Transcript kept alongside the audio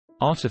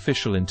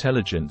Artificial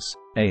intelligence,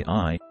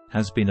 AI,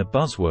 has been a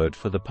buzzword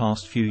for the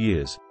past few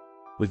years,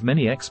 with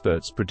many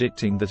experts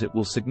predicting that it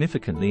will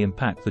significantly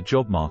impact the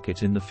job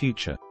market in the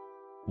future.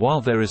 While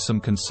there is some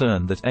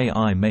concern that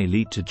AI may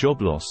lead to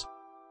job loss,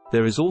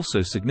 there is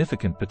also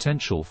significant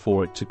potential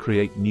for it to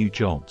create new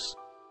jobs.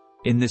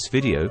 In this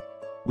video,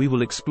 we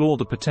will explore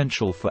the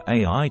potential for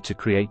AI to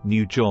create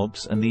new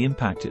jobs and the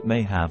impact it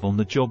may have on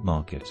the job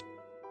market.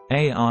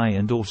 AI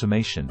and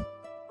automation.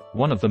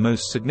 One of the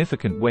most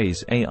significant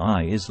ways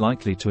AI is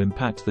likely to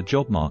impact the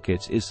job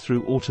market is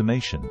through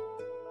automation.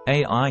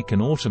 AI can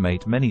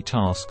automate many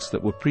tasks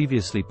that were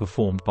previously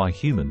performed by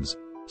humans,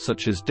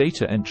 such as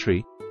data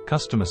entry,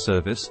 customer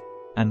service,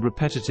 and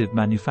repetitive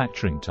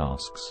manufacturing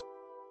tasks.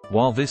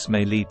 While this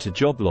may lead to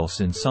job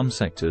loss in some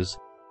sectors,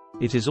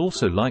 it is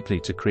also likely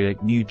to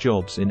create new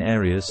jobs in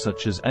areas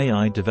such as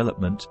AI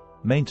development,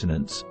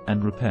 maintenance,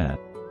 and repair.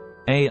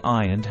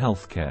 AI and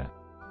healthcare.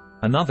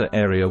 Another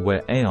area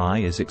where AI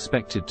is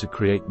expected to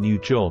create new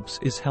jobs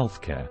is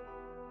healthcare.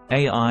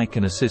 AI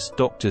can assist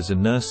doctors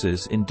and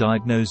nurses in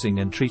diagnosing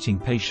and treating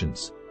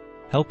patients,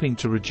 helping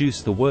to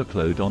reduce the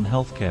workload on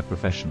healthcare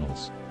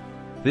professionals.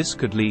 This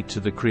could lead to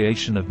the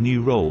creation of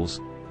new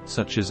roles,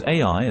 such as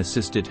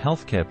AI-assisted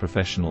healthcare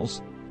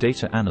professionals,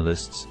 data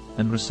analysts,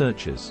 and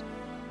researchers.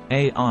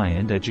 AI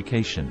and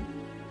education.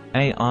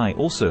 AI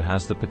also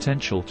has the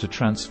potential to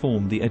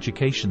transform the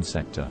education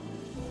sector.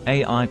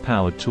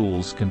 AI-powered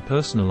tools can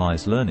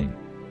personalize learning,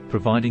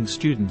 providing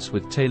students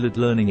with tailored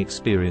learning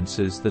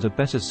experiences that are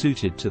better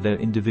suited to their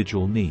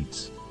individual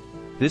needs.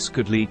 This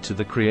could lead to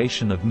the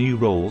creation of new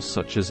roles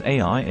such as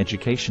AI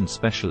education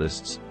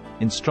specialists,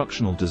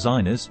 instructional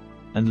designers,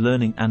 and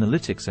learning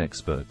analytics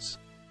experts.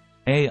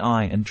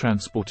 AI and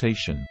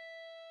transportation.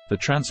 The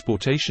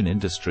transportation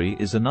industry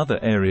is another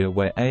area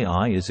where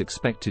AI is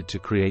expected to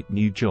create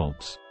new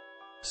jobs.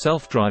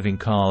 Self-driving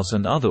cars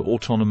and other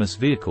autonomous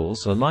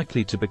vehicles are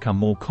likely to become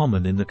more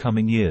common in the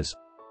coming years,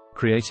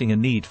 creating a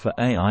need for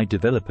AI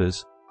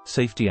developers,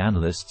 safety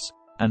analysts,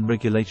 and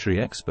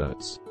regulatory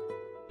experts.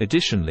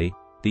 Additionally,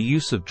 the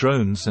use of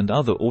drones and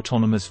other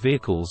autonomous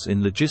vehicles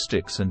in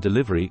logistics and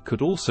delivery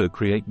could also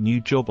create new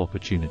job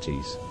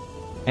opportunities.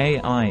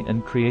 AI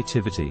and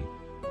creativity.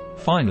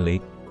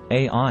 Finally,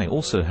 AI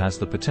also has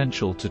the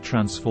potential to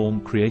transform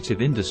creative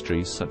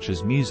industries such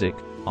as music,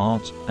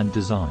 art, and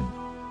design.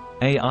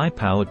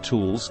 AI-powered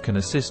tools can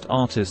assist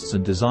artists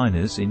and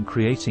designers in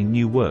creating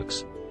new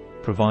works,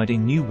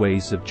 providing new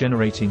ways of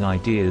generating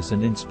ideas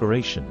and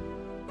inspiration.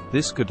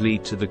 This could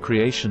lead to the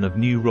creation of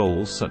new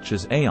roles such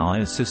as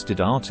AI-assisted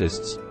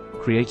artists,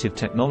 creative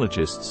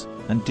technologists,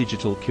 and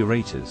digital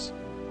curators.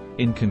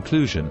 In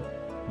conclusion,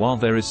 while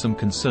there is some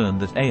concern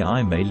that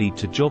AI may lead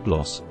to job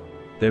loss,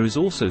 there is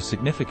also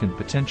significant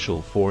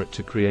potential for it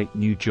to create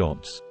new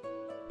jobs.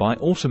 By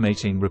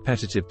automating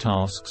repetitive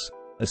tasks,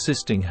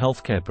 assisting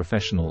healthcare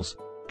professionals,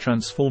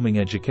 transforming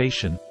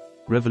education,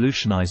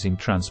 revolutionizing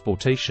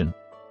transportation,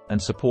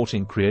 and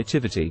supporting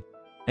creativity,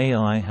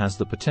 AI has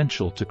the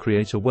potential to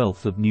create a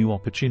wealth of new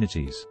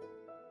opportunities.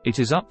 It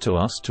is up to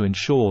us to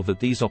ensure that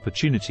these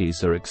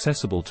opportunities are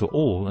accessible to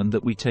all and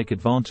that we take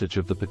advantage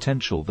of the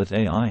potential that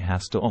AI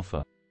has to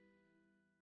offer.